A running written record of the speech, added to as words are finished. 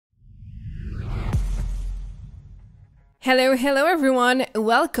Hello everyone,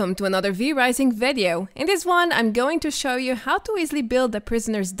 welcome to another V-Rising video. In this one, I'm going to show you how to easily build a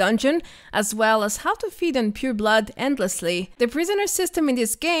prisoner's dungeon, as well as how to feed on pure blood endlessly. The prisoner system in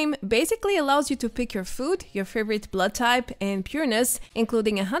this game basically allows you to pick your food, your favorite blood type, and pureness,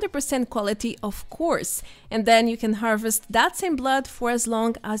 including 100% quality of course. And then you can harvest that same blood for as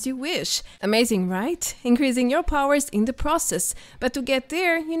long as you wish. Amazing, right? Increasing your powers in the process. But to get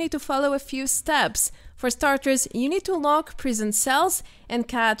there, you need to follow a few steps. For starters, you need to unlock prison cells and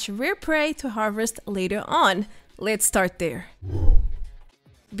catch rare prey to harvest later on. Let's start there.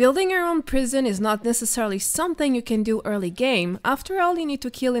 Building your own prison is not necessarily something you can do early game. After all, you need to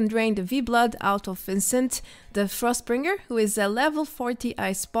kill and drain the V-blood out of Vincent, the Frostbringer, who is a level 40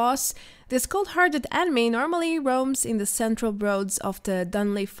 ice boss. This cold-hearted enemy normally roams in the central roads of the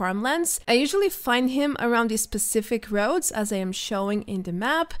Dunley farmlands. I usually find him around these specific roads, as I am showing in the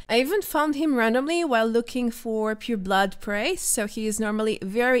map. I even found him randomly while looking for pure blood prey, so he is normally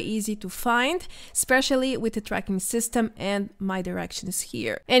very easy to find, especially with the tracking system and my directions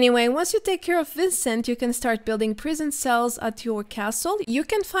here. Anyway, once you take care of Vincent, you can start building prison cells at your castle. You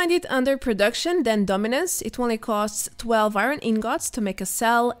can find it under production, then dominance. It only costs 12 iron ingots to make a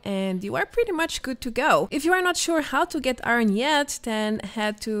cell, and you are pretty much good to go. If you are not sure how to get iron yet, then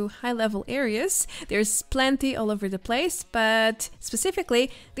head to high-level areas. There's plenty all over the place, but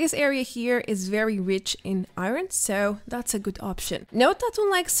specifically, this area here is very rich in iron, so that's a good option. Note that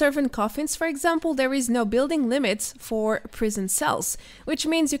unlike servant coffins, for example, there is no building limits for prison cells, which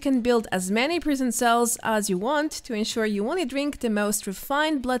means you can build as many prison cells as you want to ensure you only drink the most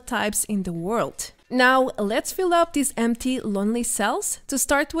refined blood types in the world. Now, let's fill up these empty, lonely cells. To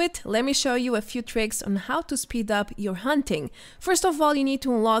start with, let me show you a few tricks on how to speed up your hunting. First of all, you need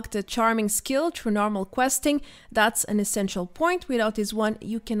to unlock the charming skill through normal questing. That's an essential point. Without this one,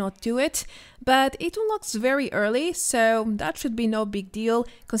 you cannot do it. But it unlocks very early, so that should be no big deal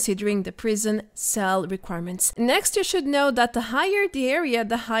considering the prison cell requirements. Next, you should know that the higher the area,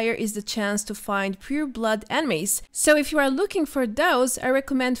 the higher is the chance to find pure blood enemies. So if you are looking for those, I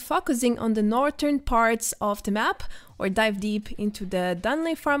recommend focusing on the northern parts of the map, or dive deep into the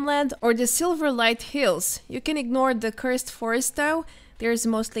Dunley farmland or the Silverlight Hills. You can ignore the cursed forest though. There's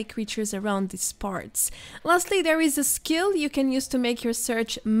mostly creatures around these parts. Lastly, there is a skill you can use to make your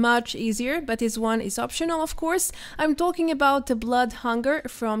search much easier, but this one is optional, of course. I'm talking about the blood hunger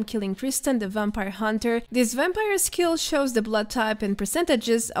from killing Tristan, the vampire hunter. This vampire skill shows the blood type and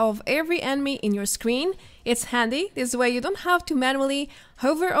percentages of every enemy in your screen. It's handy, this way you don't have to manually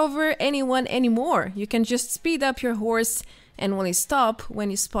hover over anyone anymore. You can just speed up your horse and only stop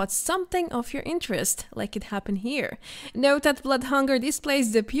when you spot something of your interest, like it happened here. Note that blood hunger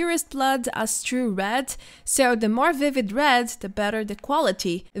displays the purest blood as true red, so the more vivid red, the better the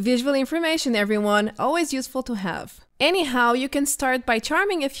quality. Visual information, everyone, always useful to have. Anyhow, you can start by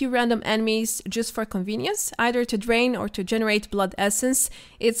charming a few random enemies just for convenience, either to drain or to generate blood essence.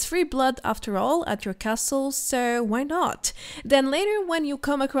 It's free blood after all at your castle, so why not? Then later, when you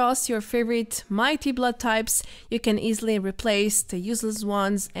come across your favorite mighty blood types, you can easily replace the useless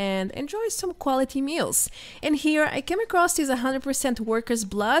ones and enjoy some quality meals. And here I came across this 100% worker's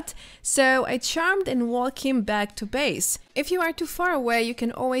blood, so I charmed and walked him back to base. If you are too far away, you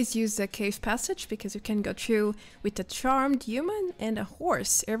can always use the cave passage because you can go through with a charmed human and a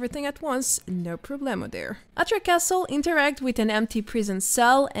horse, everything at once, no problemo there. At your castle, interact with an empty prison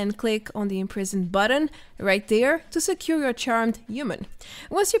cell and click on the imprisoned button right there to secure your charmed human.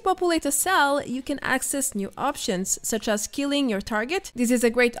 Once you populate a cell, you can access new options such as killing your target. This is a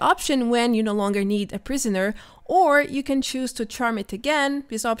great option when you no longer need a prisoner, or you can choose to charm it again.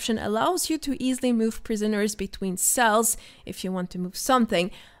 This option allows you to easily move prisoners between cells if you want to move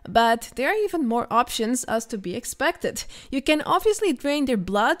something. But there are even more options as to be expected. You can obviously drain their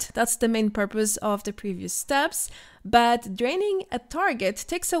blood, that's the main purpose of the previous steps, but draining a target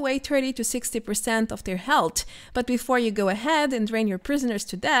takes away 30 to 60% of their health. But before you go ahead and drain your prisoners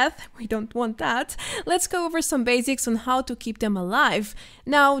to death, we don't want that, let's go over some basics on how to keep them alive.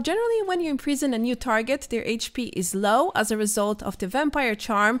 Now, generally when you imprison a new target, their HP is low as a result of the vampire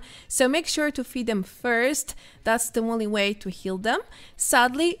charm, so make sure to feed them first. That's the only way to heal them.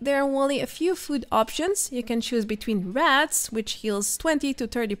 Sadly, there are only a few food options. You can choose between rats, which heals 20 to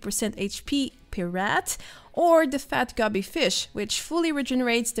 30% HP per rat, or the fat gobby fish, which fully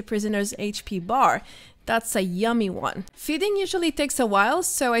regenerates the prisoner's HP bar. that's a yummy one. Feeding usually takes a while,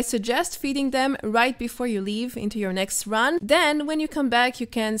 so I suggest feeding them right before you leave into your next run. Then when you come back, you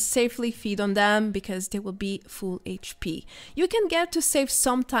can safely feed on them because they will be full HP. You can get to save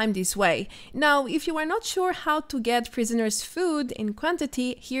some time this way. Now, if you are not sure how to get prisoners food in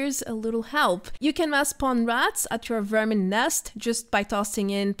quantity, here's a little help. You can mass spawn rats at your vermin nest just by tossing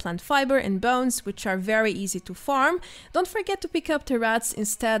in plant fiber and bones, which are very easy to farm. Don't forget to pick up the rats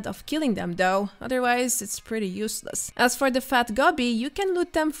instead of killing them though, otherwise it's pretty useless. As for the fat goby, you can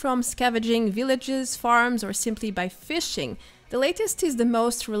loot them from scavenging villages, farms, or simply by fishing. The latest is the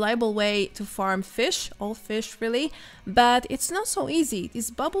most reliable way to farm fish, all fish really, but it's not so easy.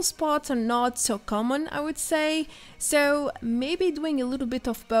 These bubble spots are not so common, I would say, so maybe doing a little bit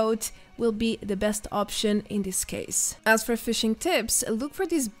of both will be the best option in this case. As for fishing tips, look for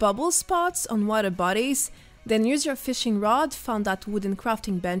these bubble spots on water bodies, then use your fishing rod found at wooden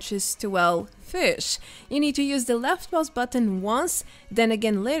crafting benches to, well, fish. You need to use the left mouse button once, then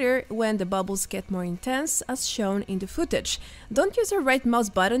again later when the bubbles get more intense as shown in the footage. Don't use your right mouse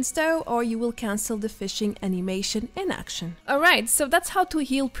buttons though, or you will cancel the fishing animation in action. Alright, so that's how to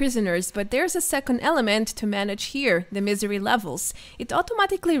heal prisoners, but there's a second element to manage here, the misery levels. It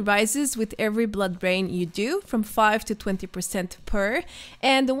automatically rises with every blood drain you do, from 5 to 20% per,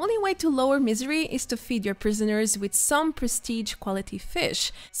 and the only way to lower misery is to feed your prisoners with some prestige quality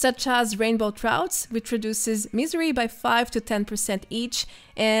fish, such as rainbow trouts, which reduces misery by 5 to 10% each,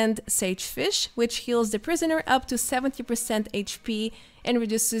 and sagefish, which heals the prisoner up to 70% HP and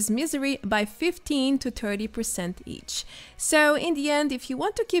reduces misery by 15 to 30% each. So in the end, if you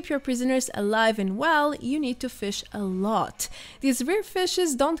want to keep your prisoners alive and well, you need to fish a lot. These rare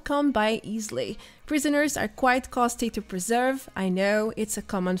fishes don't come by easily. Prisoners are quite costly to preserve, I know, it's a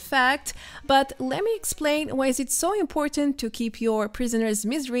common fact, but let me explain why is it so important to keep your prisoners'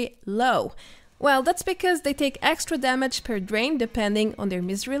 misery low. Well, that's because they take extra damage per drain depending on their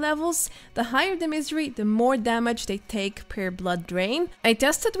misery levels. The higher the misery, the more damage they take per blood drain. I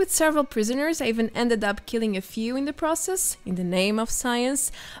tested with several prisoners, I even ended up killing a few in the process, in the name of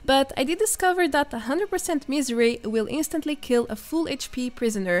science, but I did discover that 100% misery will instantly kill a full HP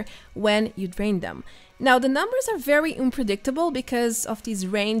prisoner when you drain them. Now, the numbers are very unpredictable because of these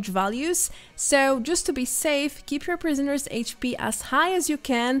range values, so just to be safe, keep your prisoners' HP as high as you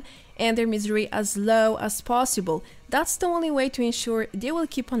can and their misery as low as possible. That's the only way to ensure they will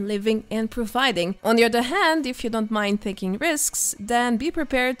keep on living and providing. On the other hand, if you don't mind taking risks, then be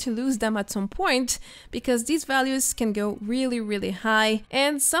prepared to lose them at some point, because these values can go really high,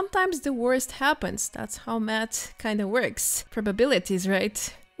 and sometimes the worst happens. That's how math kinda works. Probabilities,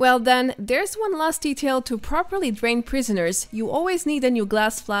 right? Well then, there's one last detail to properly drain prisoners. You always need a new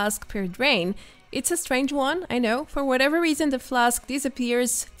glass flask per drain. It's a strange one, I know. For whatever reason, the flask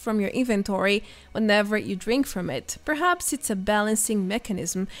disappears from your inventory whenever you drink from it. Perhaps it's a balancing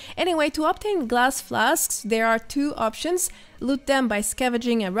mechanism. Anyway, to obtain glass flasks, there are two options. Loot them by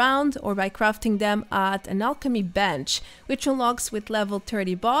scavenging around or by crafting them at an alchemy bench, which unlocks with level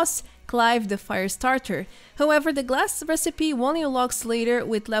 30 boss, Clive the Fire Starter. However, the glass recipe only unlocks later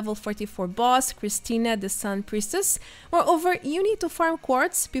with level 44 boss, Christina the Sun Priestess. Moreover, you need to farm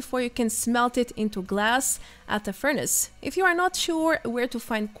quartz before you can smelt it into glass at a furnace. If you are not sure where to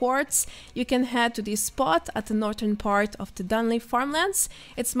find quartz, you can head to this spot at the northern part of the Dunley farmlands.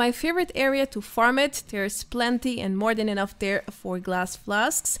 It's my favorite area to farm it. There's plenty and more than enough there for glass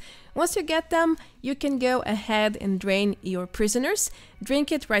flasks. Once you get them, you can go ahead and drain your prisoners,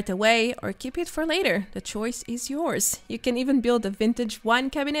 drink it right away or keep it for later. The choice is yours. You can even build a vintage wine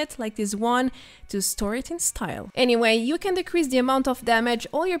cabinet like this one to store it in style. Anyway, you can decrease the amount of damage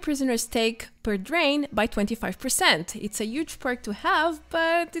all your prisoners take per drain by 25%. It's a huge perk to have,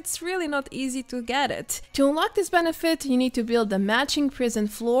 but it's really not easy to get it. To unlock this benefit, you need to build a matching prison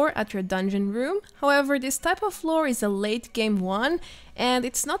floor at your dungeon room. However, this type of floor is a late game one, and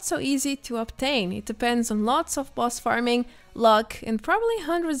it's not so easy to obtain. It depends on lots of boss farming, luck, and probably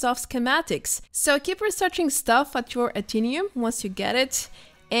hundreds of schematics. So keep researching stuff at your Atheneum once you get it,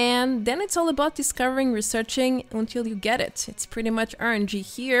 and then it's all about discovering, researching until you get it. It's pretty much RNG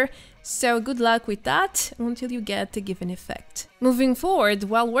here, so good luck with that until you get the given effect. Moving forward,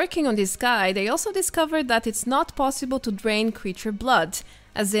 while working on this guide, I also discovered that it's not possible to drain creature blood,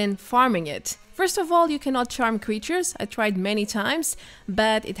 as in farming it. First of all, you cannot charm creatures. I tried many times,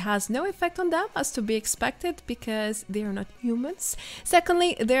 but it has no effect on them, as to be expected, because they are not humans.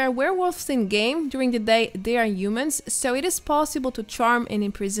 Secondly, there are werewolves in game. During the day, they are humans, so it is possible to charm and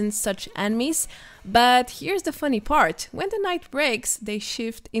imprison such enemies. But here's the funny part. When the night breaks, they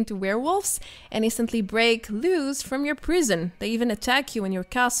shift into werewolves and instantly break loose from your prison. They even attack you in your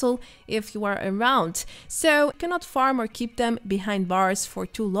castle if you are around. So you cannot farm or keep them behind bars for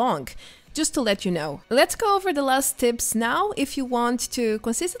too long. Just to let you know. Let's go over the last tips now. If you want to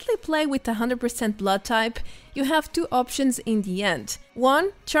consistently play with 100% blood type, you have two options in the end.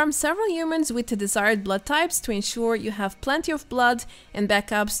 1. Charm several humans with the desired blood types to ensure you have plenty of blood and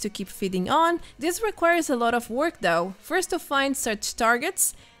backups to keep feeding on. This requires a lot of work though. First to find such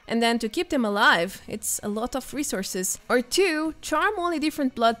targets, and then to keep them alive. It's a lot of resources. Or 2. Charm only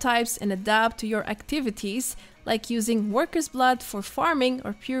different blood types and adapt to your activities, like using worker's blood for farming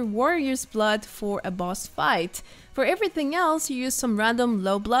or pure warrior's blood for a boss fight. For everything else, you use some random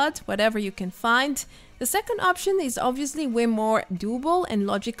low blood, whatever you can find. The second option is obviously way more doable and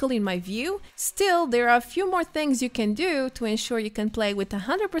logical in my view. Still, there are a few more things you can do to ensure you can play with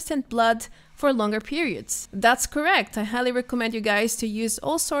 100% blood for longer periods. That's correct. I highly recommend you guys to use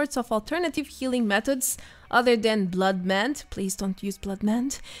all sorts of alternative healing methods other than blood mend. Please don't use blood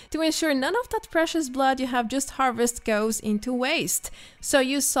mend, to ensure none of that precious blood you have just harvested goes into waste. So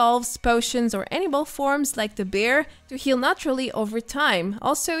use salves, potions, or animal forms like the bear to heal naturally over time.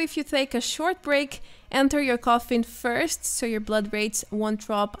 Also, if you take a short break, enter your coffin first so your blood rates won't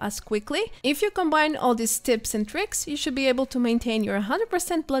drop as quickly. If you combine all these tips and tricks, you should be able to maintain your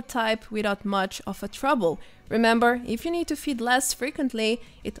 100% blood type without much of a trouble. Remember, if you need to feed less frequently,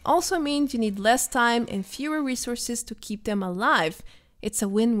 it also means you need less time and fewer resources to keep them alive. It's a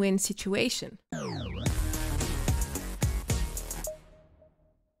win-win situation.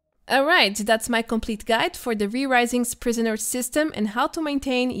 Alright, that's my complete guide for the Re-Rising's prisoner system and how to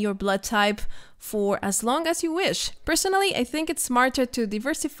maintain your blood type for as long as you wish. Personally, I think it's smarter to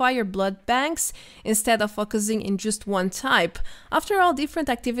diversify your blood banks instead of focusing in just one type. After all, different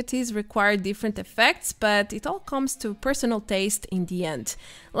activities require different effects, but it all comes to personal taste in the end.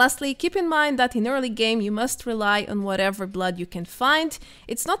 Lastly, keep in mind that in early game you must rely on whatever blood you can find.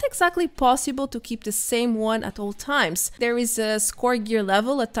 It's not exactly possible to keep the same one at all times. There is a score gear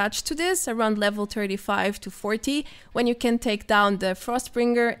level attached to this, around level 35 to 40, when you can take down the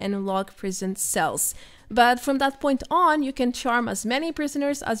Frostbringer and unlock prison cells. But from that point on, you can charm as many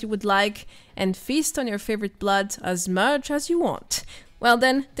prisoners as you would like and feast on your favorite blood as much as you want. Well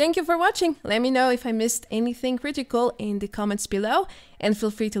then, thank you for watching. Let me know if I missed anything critical in the comments below, and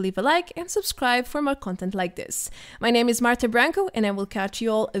feel free to leave a like and subscribe for more content like this. My name is Marta Branco, and I will catch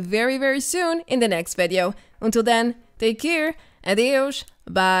you all very soon in the next video. Until then, take care, adios,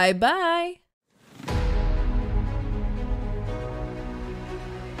 bye bye!